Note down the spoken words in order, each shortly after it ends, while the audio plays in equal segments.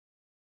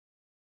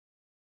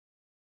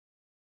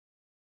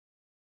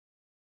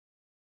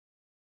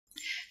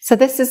So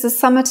this is a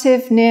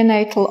summative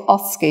neonatal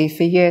OSCE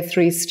for Year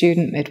 3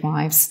 student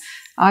midwives.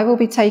 I will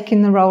be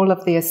taking the role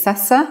of the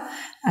assessor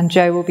and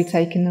Jo will be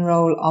taking the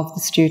role of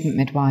the student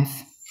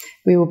midwife.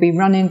 We will be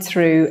running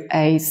through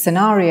a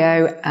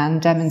scenario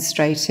and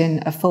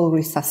demonstrating a full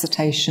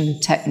resuscitation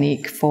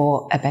technique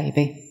for a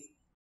baby.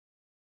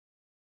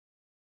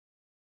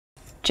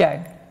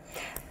 Jo,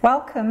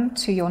 welcome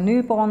to your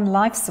newborn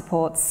life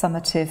support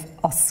summative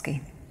OSCE.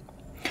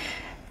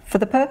 For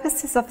the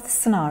purposes of the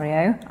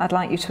scenario, I'd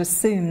like you to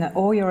assume that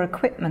all your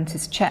equipment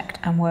is checked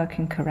and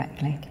working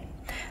correctly.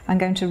 I'm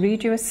going to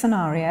read you a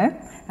scenario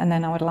and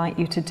then I would like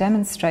you to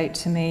demonstrate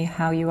to me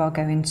how you are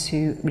going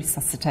to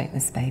resuscitate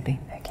this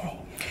baby. Okay.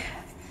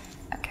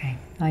 Okay,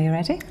 are you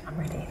ready? I'm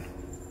ready.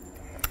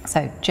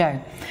 So,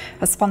 Jo,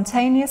 a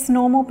spontaneous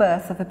normal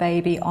birth of a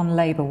baby on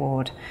labour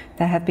ward.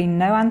 There have been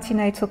no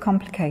antenatal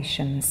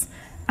complications.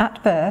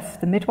 At birth,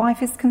 the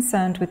midwife is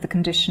concerned with the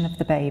condition of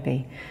the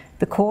baby.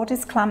 The cord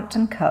is clamped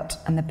and cut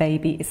and the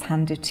baby is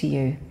handed to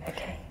you.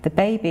 Okay. The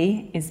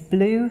baby is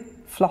blue,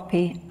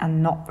 floppy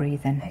and not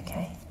breathing.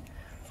 Okay,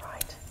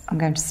 right. I'm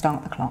going to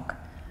start the clock.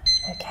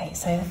 Okay,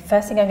 so the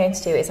first thing I'm going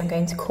to do is I'm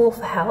going to call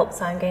for help.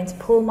 So I'm going to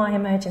pull my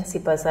emergency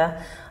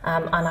buzzer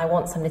and I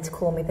want somebody to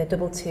call me the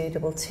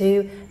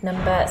 2222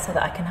 number so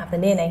that I can have the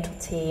neonatal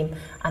team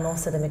and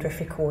also the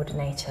midwifery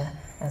coordinator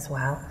as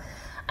well.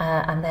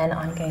 And then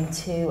I'm going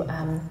to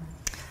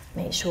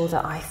make sure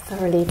that I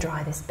thoroughly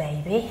dry this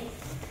baby.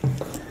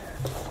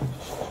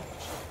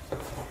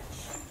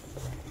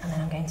 And then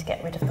I'm going to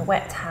get rid of the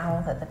wet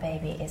towel that the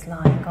baby is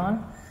lying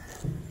on.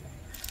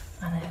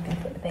 And then I'm going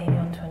to put the baby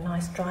onto a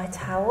nice dry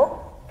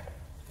towel.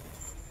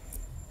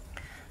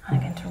 And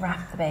I'm going to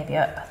wrap the baby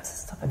up to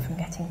stop it from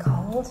getting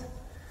cold.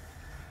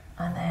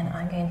 And then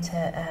I'm going to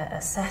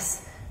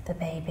assess the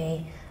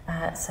baby.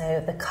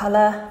 So the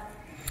colour.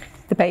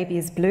 The baby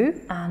is blue.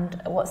 And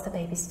what's the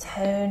baby's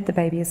tone? The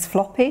baby is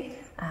floppy.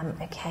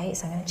 Okay,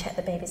 so I'm going to check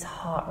the baby's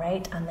heart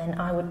rate and then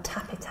I would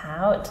tap it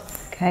out.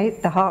 Okay,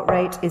 the heart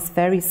rate is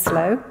very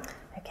slow.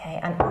 Okay,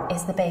 and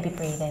is the baby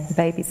breathing? The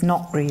baby's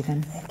not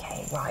breathing.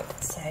 Okay, right,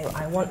 so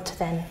I want to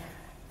then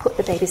put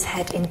the baby's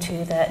head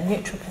into the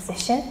neutral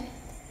position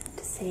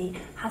to see,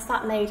 has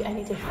that made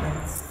any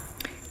difference?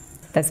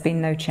 There's been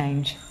no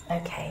change.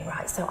 Okay,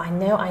 right, so I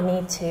know I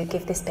need to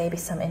give this baby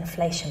some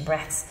inflation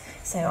breaths.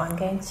 So I'm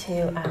going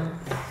to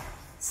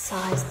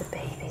size the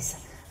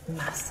baby's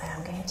mass. So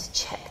I'm going to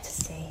check to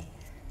see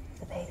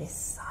the baby's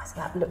size.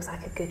 That looks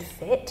like a good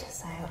fit.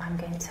 So I'm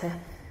going to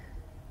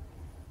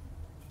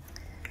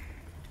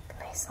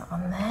place that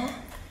on there.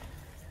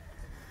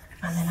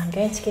 And then I'm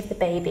going to give the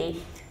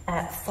baby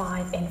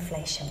 5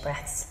 inflation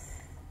breaths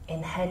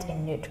in head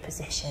in neutral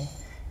position.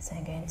 So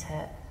I'm going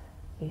to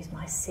use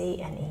my C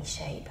and E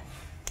shape.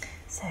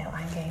 So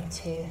I'm going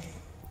to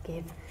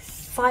give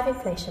 5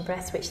 inflation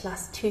breaths which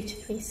last 2 to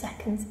 3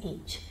 seconds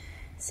each.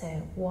 So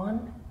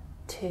 1,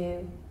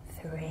 2,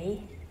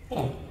 3,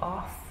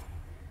 off,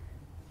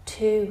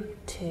 2,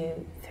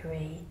 2,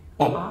 3,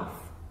 off,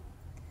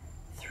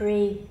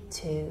 3,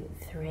 2,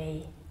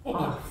 3,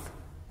 off,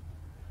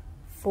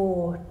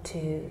 4,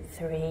 2,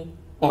 3,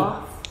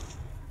 off,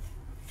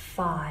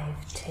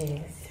 5,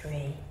 2,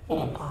 3,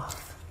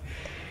 off.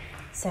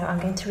 So I'm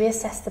going to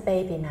reassess the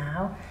baby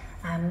now.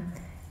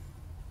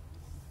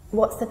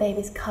 What's the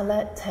baby's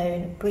colour,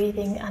 tone,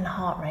 breathing and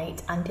heart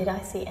rate, and did I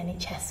see any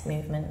chest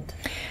movement?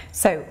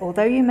 So,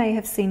 although you may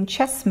have seen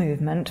chest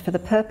movement, for the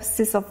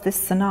purposes of this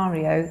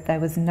scenario, there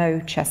was no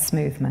chest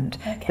movement.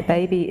 Okay. The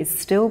baby is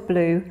still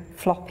blue,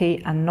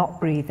 floppy and not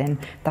breathing.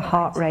 The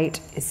heart rate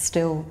is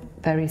still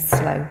very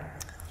slow.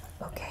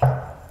 Okay,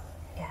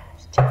 yeah,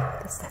 just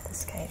check the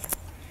stethoscope.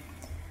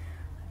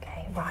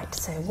 Okay, right,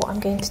 so what I'm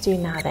going to do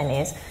now then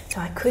is,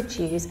 so I could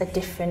use a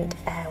different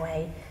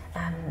airway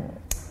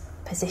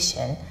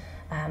position,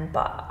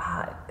 but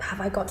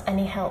have I got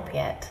any help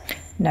yet?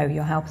 No,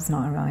 your help has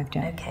not arrived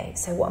yet. Okay,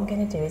 so what I'm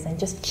going to do is then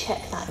just check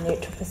that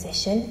neutral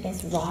position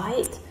is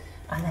right,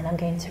 and then I'm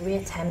going to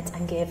reattempt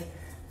and give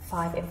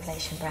 5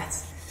 inflation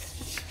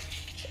breaths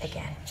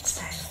again.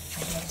 So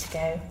I'm going to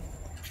go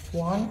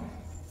 1,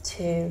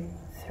 2,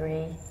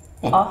 3,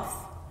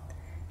 off,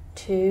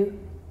 2,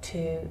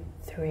 2,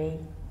 3,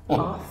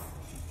 off,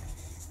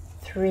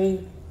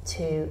 3,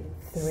 2,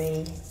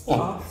 3,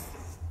 off,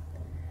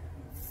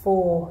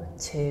 4,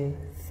 2,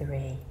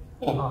 3,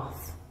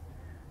 off,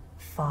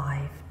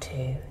 5,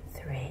 2,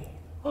 3,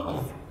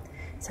 off.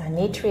 So I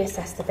need to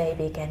reassess the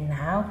baby again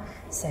now.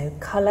 So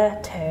colour,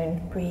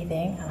 tone,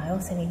 breathing, and I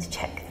also need to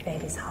check the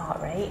baby's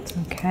heart rate.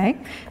 Okay,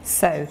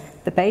 so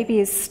the baby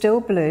is still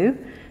blue,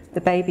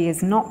 the baby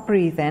is not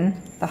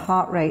breathing, the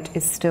heart rate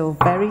is still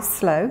very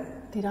slow.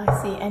 Did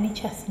I see any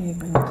chest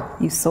movement?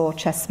 You saw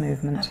chest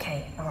movement.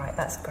 Okay, all right,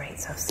 that's great.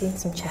 So I've seen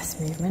some chest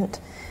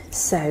movement.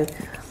 So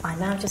I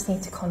now just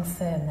need to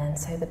confirm then.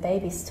 So the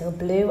baby's still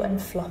blue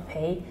and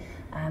floppy,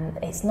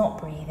 it's not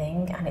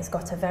breathing, and it's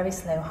got a very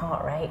slow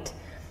heart rate,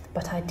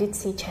 but I did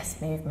see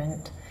chest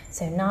movement.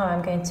 So now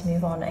I'm going to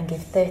move on and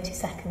give 30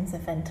 seconds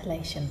of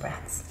ventilation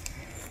breaths.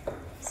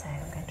 So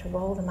I'm going to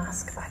roll the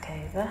mask back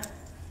over,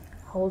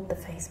 hold the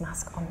face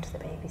mask onto the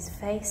baby's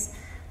face.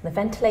 The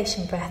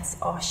ventilation breaths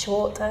are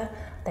shorter,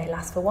 they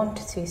last for 1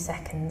 to 2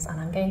 seconds, and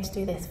I'm going to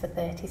do this for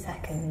 30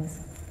 seconds.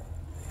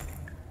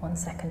 1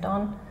 second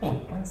on,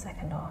 1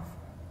 second off,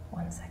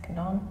 1 second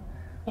on,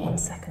 1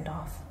 second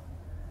off.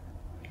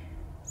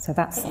 So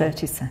that's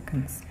 30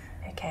 seconds.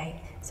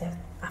 Okay, so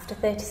after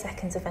 30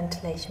 seconds of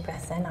ventilation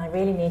breaths then, I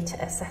really need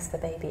to assess the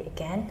baby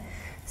again.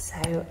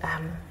 So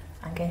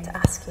I'm going to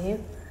ask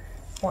you,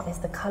 what is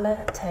the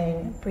colour,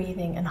 tone,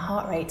 breathing and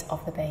heart rate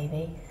of the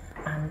baby?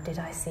 And did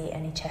I see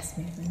any chest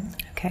movement?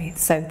 Okay,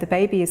 so the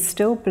baby is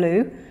still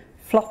blue,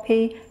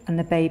 floppy, and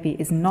the baby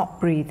is not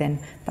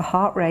breathing. The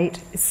heart rate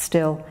is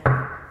still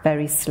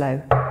very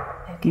slow.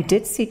 Okay. You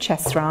did see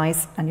chest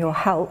rise, and your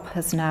help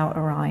has now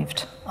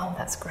arrived. Oh,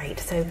 that's great.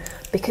 So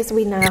because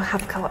we now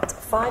have got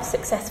 5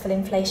 successful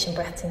inflation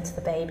breaths into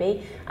the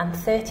baby and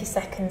 30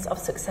 seconds of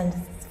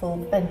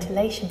successful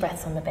ventilation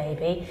breaths on the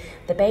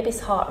baby's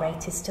heart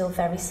rate is still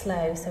very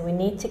slow, so we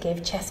need to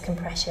give chest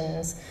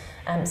compressions.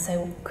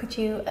 So could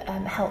you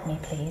help me,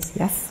 please?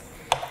 Yes.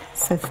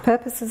 So for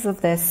purposes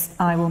of this,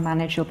 I will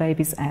manage your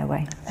baby's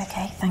airway.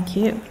 Okay, thank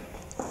you.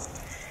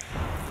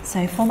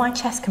 So for my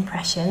chest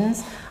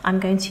compressions, I'm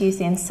going to use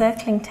the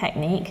encircling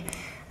technique.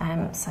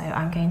 So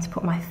I'm going to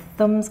put my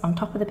thumbs on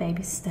top of the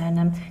baby's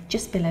sternum,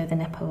 just below the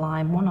nipple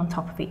line, one on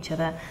top of each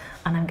other,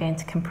 and I'm going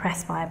to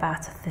compress by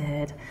about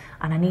 1/3.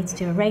 And I need to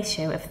do a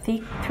ratio of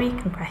 3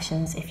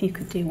 compressions if you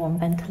could do 1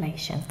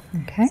 ventilation.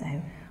 Okay.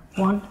 So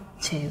 1,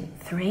 2,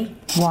 3.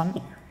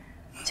 1,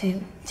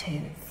 2,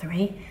 2,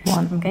 3.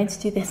 1. I'm going to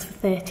do this for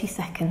 30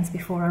 seconds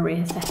before I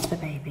reassess the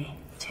baby.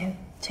 2,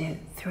 2,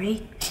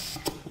 3.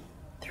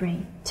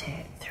 3, 2,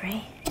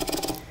 3.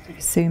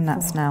 Assume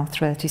that's 4. now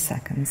 30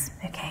 seconds.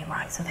 Okay,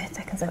 right, so 30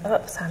 seconds are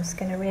up, so I'm just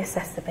going to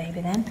reassess the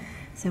baby then.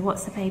 So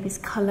what's the baby's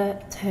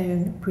colour,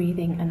 tone,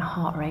 breathing and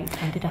heart rate?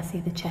 And did I see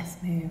the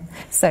chest move?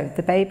 So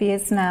the baby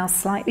is now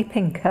slightly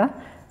pinker.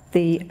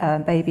 The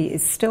baby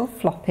is still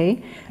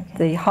floppy. Okay.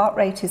 The heart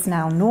rate is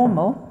now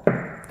normal.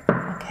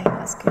 Okay,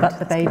 that's good. But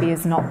the baby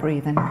is not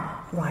breathing.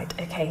 Right,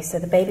 okay, so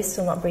the baby's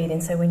still not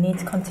breathing, so we need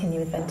to continue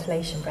with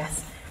ventilation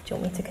breaths. Do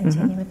you want me to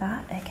continue with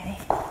that? Okay.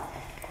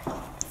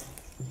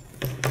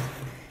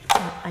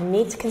 I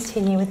need to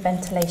continue with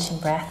ventilation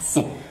breaths,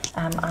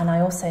 and I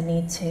also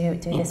need to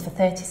do this for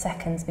 30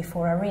 seconds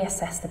before I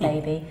reassess the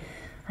baby.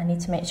 I need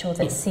to make sure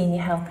that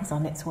senior help is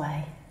on its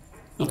way.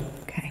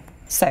 Okay,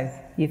 so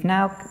you've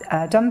now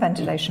done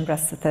ventilation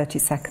breaths for 30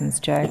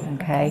 seconds, Jo.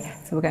 Okay,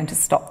 so we're going to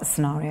stop the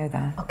scenario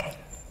there. Okay.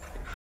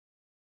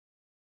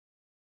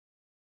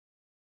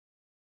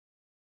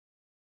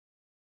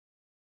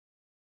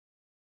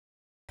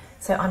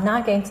 So I'm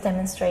now going to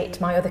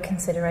demonstrate my other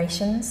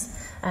considerations.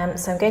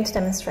 So I'm going to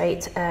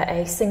demonstrate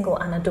a single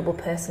and a double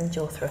person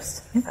jaw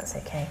thrust, if that's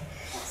okay.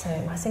 So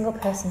my single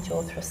person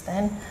jaw thrust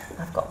then,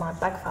 I've got my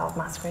bag valve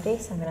mask ready,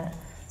 so I'm going to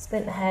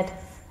splint the head,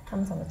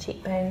 hands on the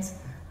cheekbones.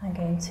 I'm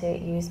going to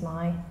use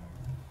my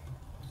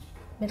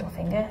middle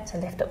finger to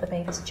lift up the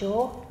baby's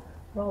jaw,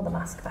 roll the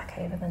mask back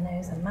over the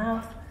nose and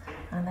mouth,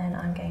 and then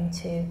I'm going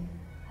to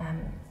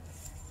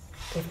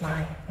give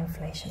my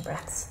inflation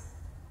breaths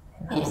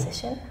in that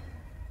position.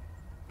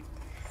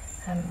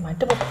 My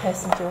double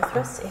person jaw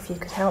thrust, if you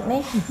could help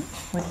me,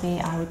 would be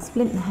I would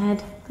splint the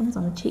head, thumbs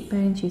on the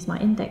cheekbones, use my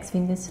index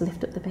fingers to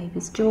lift up the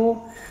baby's jaw,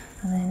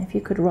 and then if you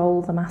could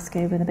roll the mask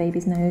over the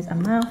baby's nose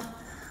and mouth,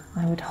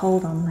 I would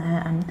hold on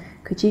there, and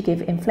could you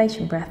give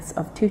inflation breaths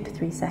of 2 to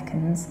 3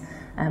 seconds,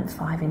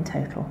 5 in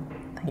total.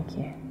 Thank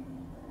you.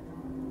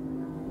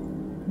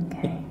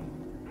 Okay.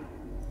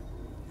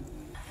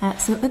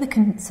 Some other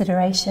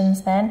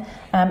considerations then,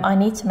 I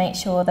need to make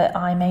sure that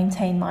I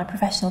maintain my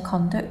professional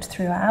conduct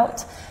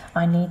throughout.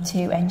 I need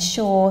to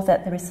ensure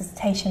that the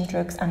resuscitation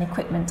drugs and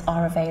equipment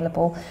are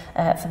available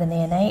for the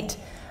neonate.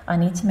 I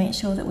need to make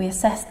sure that we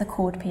assess the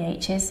cord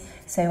pHs,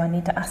 so I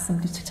need to ask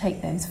somebody to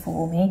take those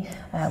for me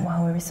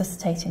while we're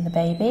resuscitating the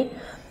baby.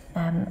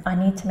 I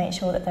need to make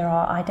sure that there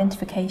are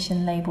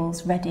identification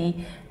labels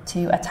ready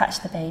to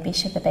attach the baby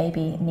should the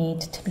baby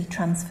need to be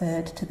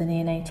transferred to the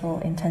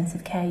neonatal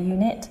intensive care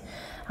unit.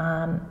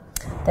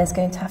 There's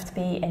going to have to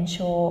be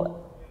ensure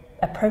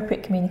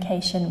appropriate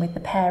communication with the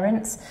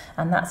parents,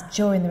 and that's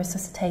during the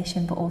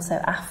resuscitation but also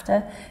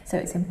after, so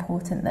it's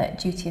important that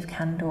duty of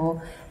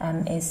candour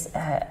is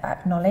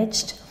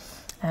acknowledged.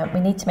 We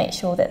need to make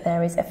sure that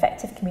there is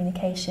effective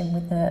communication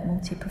with the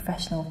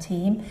multi-professional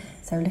team,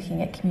 so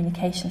looking at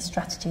communication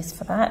strategies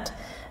for that.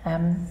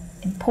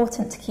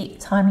 Important to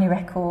keep timely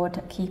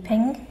record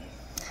keeping,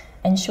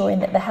 ensuring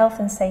that the health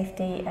and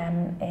safety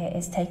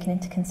is taken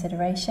into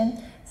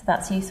consideration. So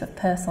that's use of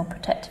personal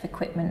protective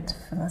equipment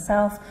for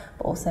myself,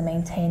 but also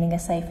maintaining a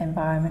safe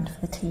environment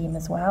for the team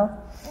as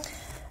well.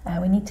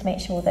 We need to make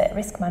sure that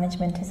risk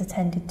management is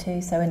attended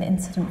to, so an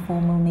incident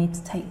form will need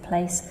to take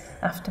place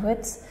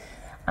afterwards.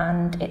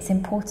 And it's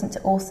important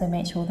to also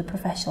make sure the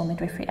professional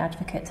midwifery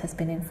advocate has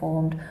been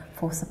informed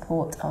for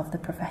support of the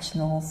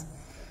professionals.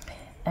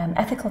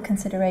 Ethical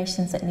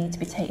considerations that need to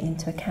be taken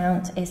into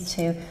account is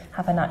to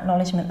have an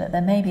acknowledgement that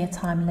there may be a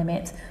time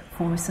limit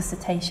for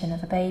resuscitation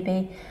of a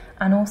baby,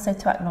 and also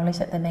to acknowledge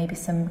that there may be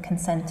some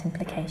consent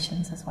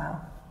implications as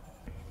well.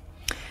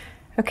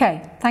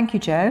 Okay, thank you,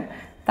 Jo.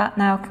 That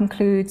now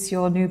concludes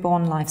your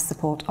Newborn Life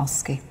Support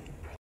OSCE.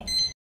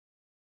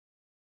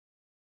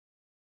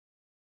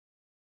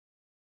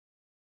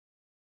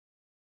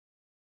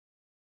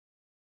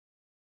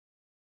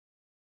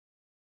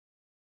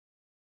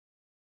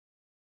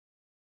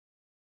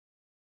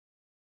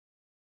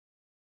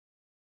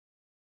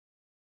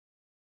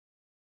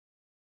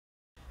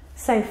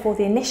 So for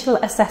the initial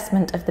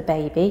assessment of the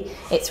baby,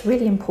 it's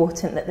really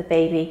important that the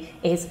baby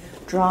is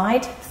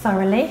dried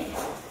thoroughly.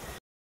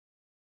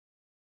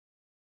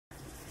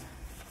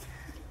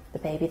 The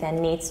baby then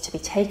needs to be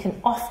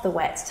taken off the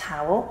wet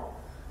towel,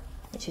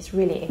 which is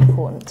really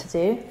important to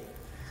do,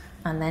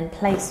 and then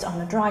placed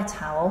on a dry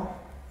towel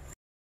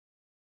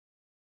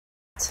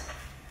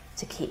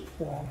to keep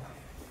warm.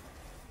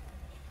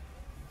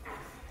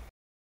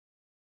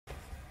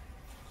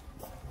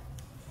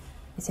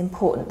 It's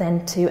important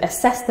then to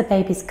assess the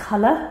baby's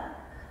colour,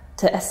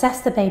 to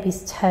assess the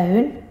baby's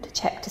tone, to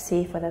check to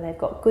see whether they've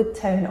got good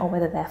tone or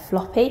whether they're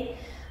floppy.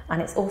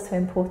 And it's also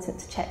important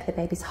to check the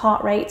baby's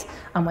heart rate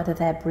and whether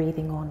they're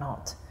breathing or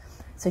not.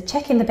 So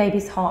checking the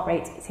baby's heart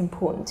rate, it's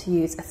important to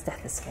use a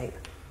stethoscope.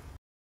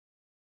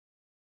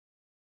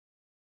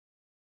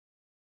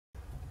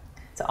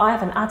 So I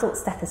have an adult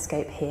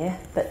stethoscope here,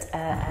 but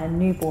a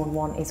newborn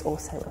one is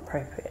also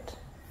appropriate.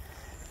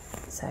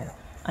 So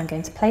I'm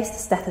going to place the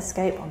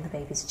stethoscope on the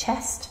baby's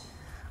chest,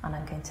 and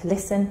I'm going to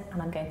listen,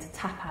 and I'm going to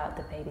tap out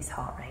the baby's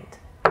heart rate.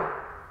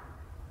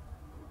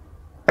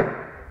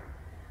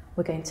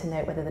 We're going to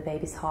note whether the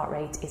baby's heart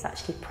rate is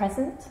actually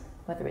present,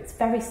 whether it's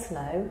very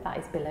slow, that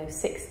is below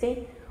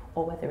 60,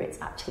 or whether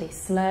it's actually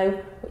slow,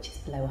 which is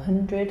below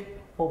 100,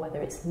 or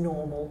whether it's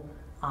normal,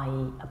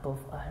 i.e.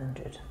 above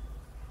 100.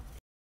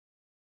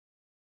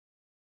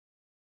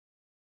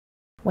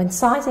 When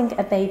sizing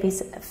a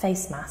baby's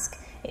face mask,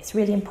 it's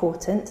really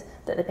important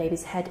that the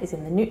baby's head is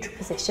in the neutral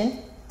position.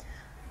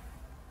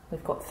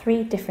 We've got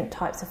 3 different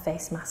types of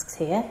face masks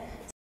here.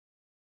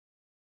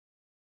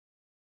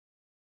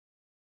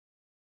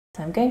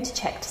 So I'm going to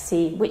check to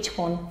see which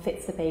one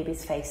fits the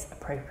baby's face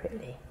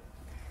appropriately.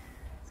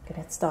 I'm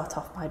going to start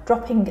off by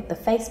dropping the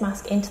face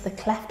mask into the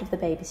cleft of the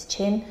baby's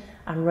chin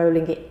and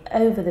rolling it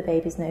over the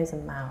baby's nose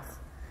and mouth.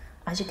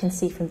 As you can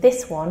see from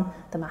this one,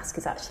 the mask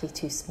is actually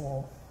too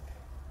small.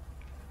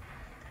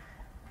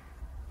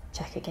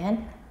 Check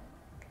again,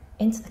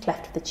 into the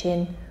cleft of the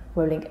chin,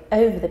 rolling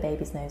over the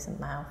baby's nose and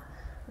mouth.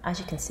 As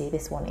you can see,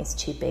 this one is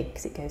too big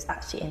because it goes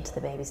actually into the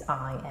baby's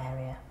eye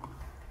area.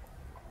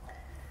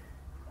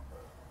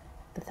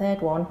 The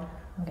third one,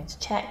 I'm going to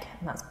check,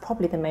 and that's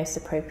probably the most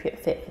appropriate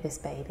fit for this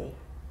baby.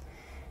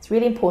 It's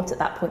really important at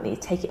that point that you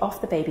take it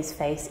off the baby's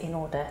face in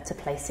order to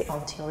place it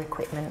onto your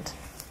equipment.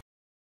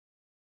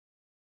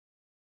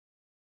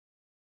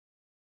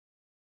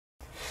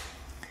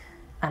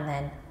 And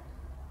then,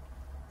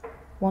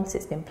 once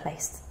it's been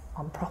placed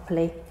on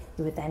properly,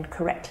 we would then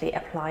correctly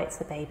apply it to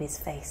the baby's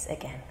face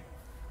again,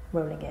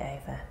 rolling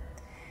it over.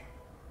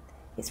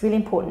 It's really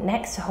important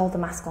next to hold the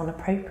mask on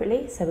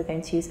appropriately, so we're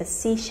going to use a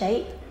C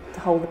shape to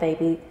hold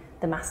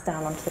the mask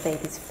down onto the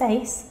baby's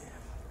face,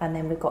 and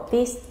then we've got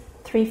these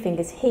 3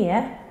 fingers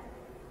here,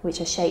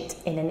 which are shaped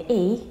in an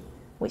E,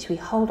 which we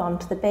hold on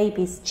to the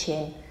baby's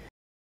chin.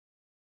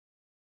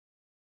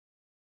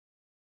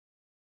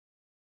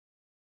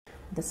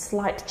 With a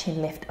slight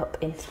chin lift up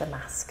into the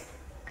mask.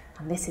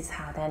 And this is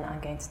how then I'm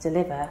going to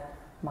deliver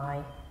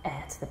my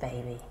air to the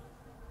baby.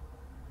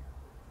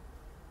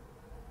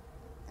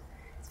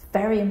 It's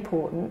very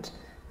important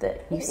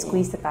that you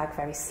squeeze the bag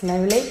very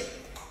slowly.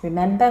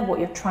 Remember what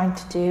you're trying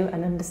to do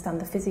and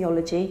understand the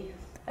physiology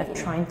of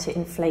trying to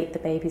inflate the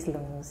baby's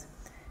lungs.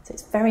 So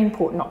it's very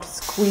important not to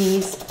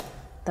squeeze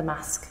the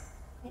mask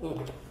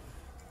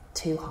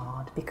too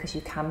hard because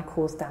you can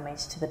cause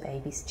damage to the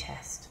baby's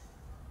chest.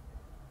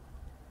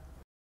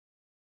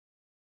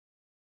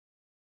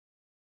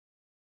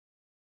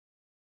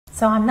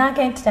 So I'm now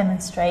going to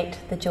demonstrate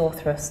the jaw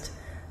thrust,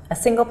 a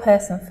single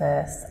person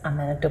first and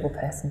then a double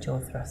person jaw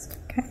thrust.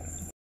 Okay.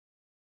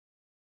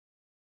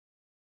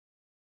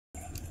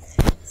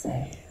 So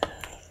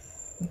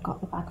we've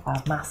got the bag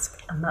valve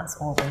mask and that's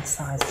all been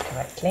sized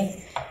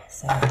correctly.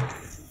 So I'm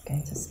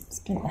going to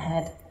splint the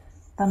head,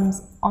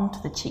 thumbs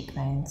onto the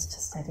cheekbones to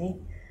steady,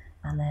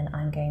 and then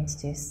I'm going to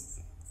do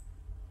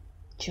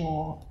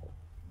jaw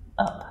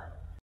up.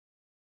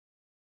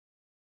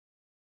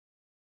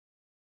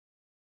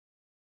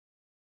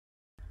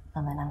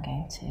 And then I'm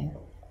going to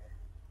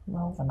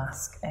roll the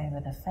mask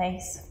over the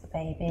face of the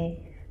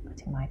baby,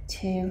 putting my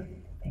 2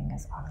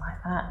 fingers on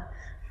like that,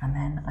 and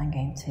then I'm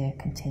going to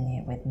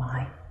continue with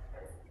my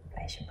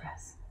inflation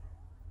press.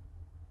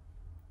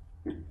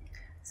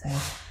 So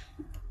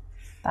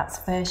that's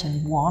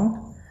version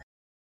 1.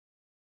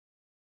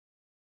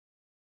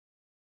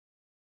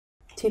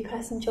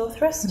 2-person jaw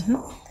thrust.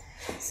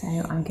 So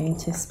I'm going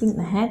to splint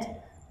the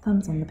head,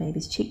 thumbs on the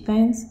baby's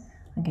cheekbones,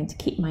 I'm going to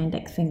keep my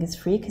index fingers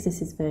free because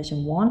this is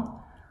version 1.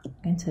 I'm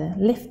going to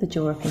lift the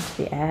jaw up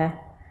into the air.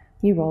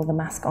 You roll the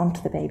mask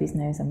onto the baby's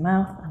nose and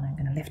mouth, and I'm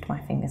going to lift my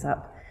fingers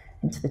up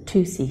into the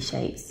 2 C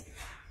shapes,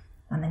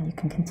 and then you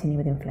can continue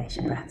with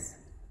inflation breaths.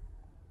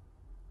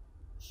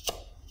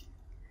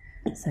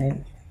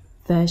 So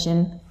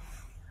version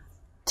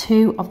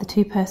 2 of the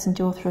 2-person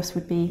jaw thrust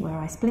would be where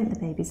I splint the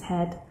baby's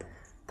head,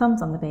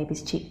 thumbs on the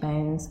baby's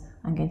cheekbones.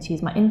 I'm going to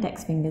use my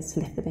index fingers to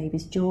lift the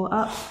baby's jaw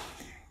up.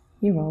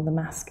 You roll the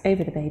mask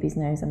over the baby's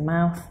nose and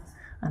mouth,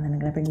 and then I'm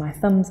going to bring my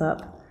thumbs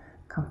up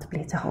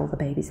comfortably to hold the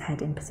baby's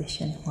head in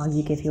position while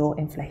you give your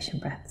inflation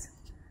breaths.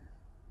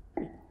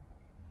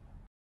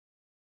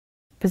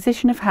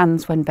 Position of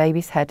hands when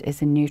baby's head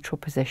is in neutral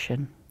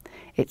position.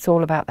 It's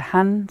all about the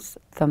hands,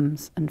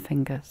 thumbs and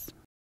fingers.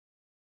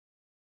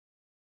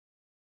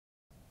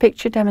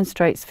 Picture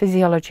demonstrates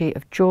physiology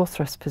of jaw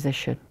thrust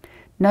position.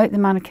 Note the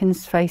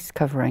mannequin's face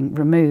covering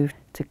removed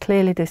to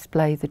clearly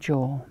display the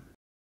jaw.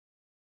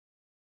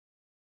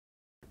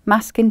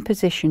 Mask in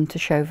position to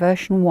show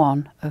version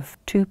 1 of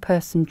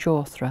 2-person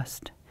jaw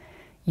thrust,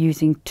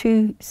 using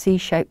 2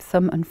 C-shaped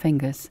thumb and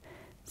fingers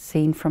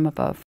seen from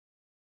above.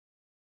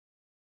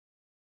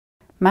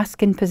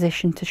 Mask in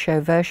position to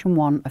show version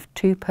 1 of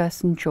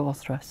 2-person jaw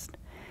thrust,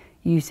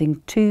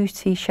 using 2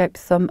 C-shaped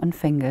thumb and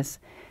fingers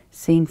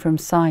seen from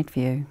side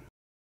view.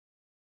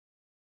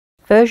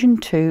 Version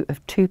 2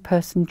 of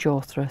 2-person jaw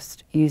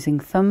thrust, using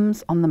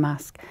thumbs on the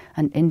mask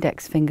and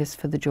index fingers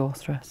for the jaw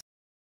thrust.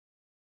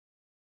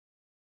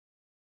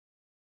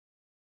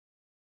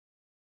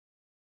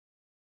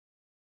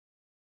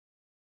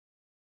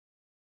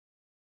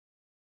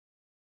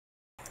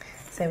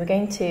 So we're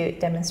going to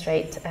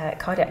demonstrate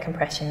cardiac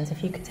compressions.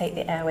 If you could take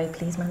the airway,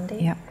 please, Mandy.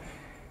 Yeah.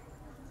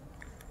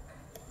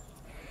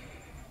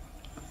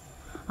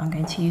 I'm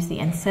going to use the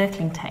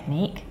encircling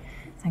technique.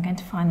 So I'm going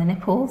to find the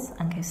nipples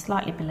and go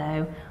slightly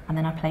below, and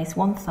then I place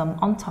one thumb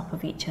on top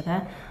of each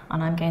other,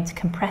 and I'm going to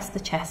compress the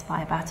chest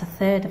by about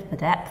 1/3 of the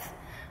depth,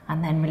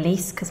 and then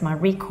release because my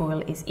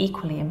recoil is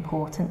equally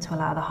important to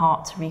allow the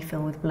heart to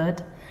refill with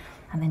blood.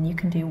 And then you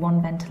can do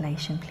 1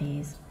 ventilation,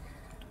 please.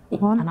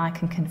 1. And I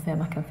can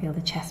confirm I can feel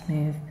the chest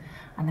move.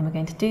 And then we're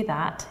going to do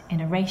that in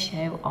a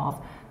ratio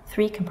of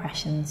 3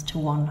 compressions to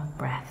 1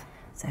 breath.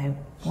 So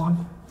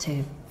 1,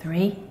 2,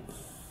 3,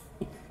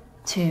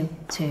 2,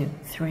 2,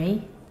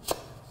 3,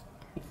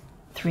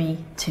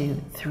 3,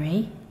 2,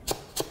 3.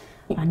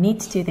 I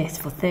need to do this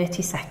for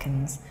 30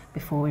 seconds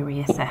before we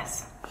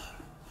reassess.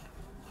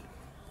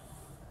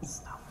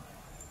 Stop.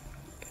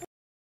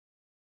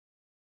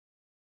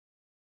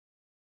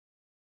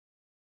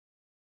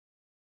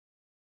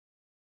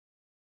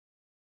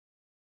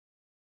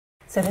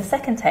 So the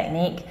second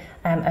technique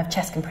of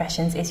chest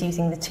compressions is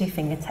using the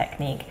 2-finger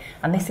technique,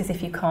 and this is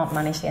if you can't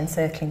manage the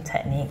encircling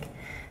technique.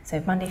 So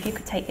Mandy, if you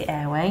could take the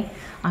airway,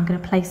 I'm going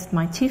to place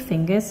my 2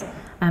 fingers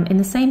in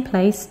the same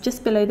place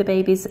just below the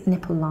baby's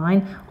nipple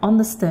line on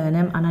the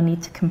sternum, and I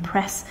need to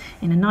compress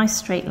in a nice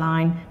straight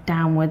line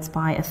downwards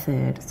by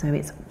 1/3. So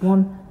it's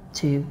 1,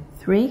 2,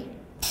 3,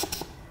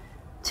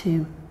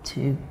 2,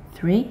 2,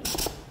 3,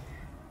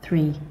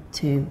 3,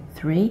 2,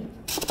 3,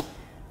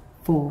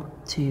 4,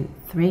 2,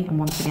 3, and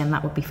once again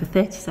that would be for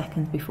 30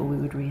 seconds before we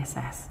would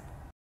reassess.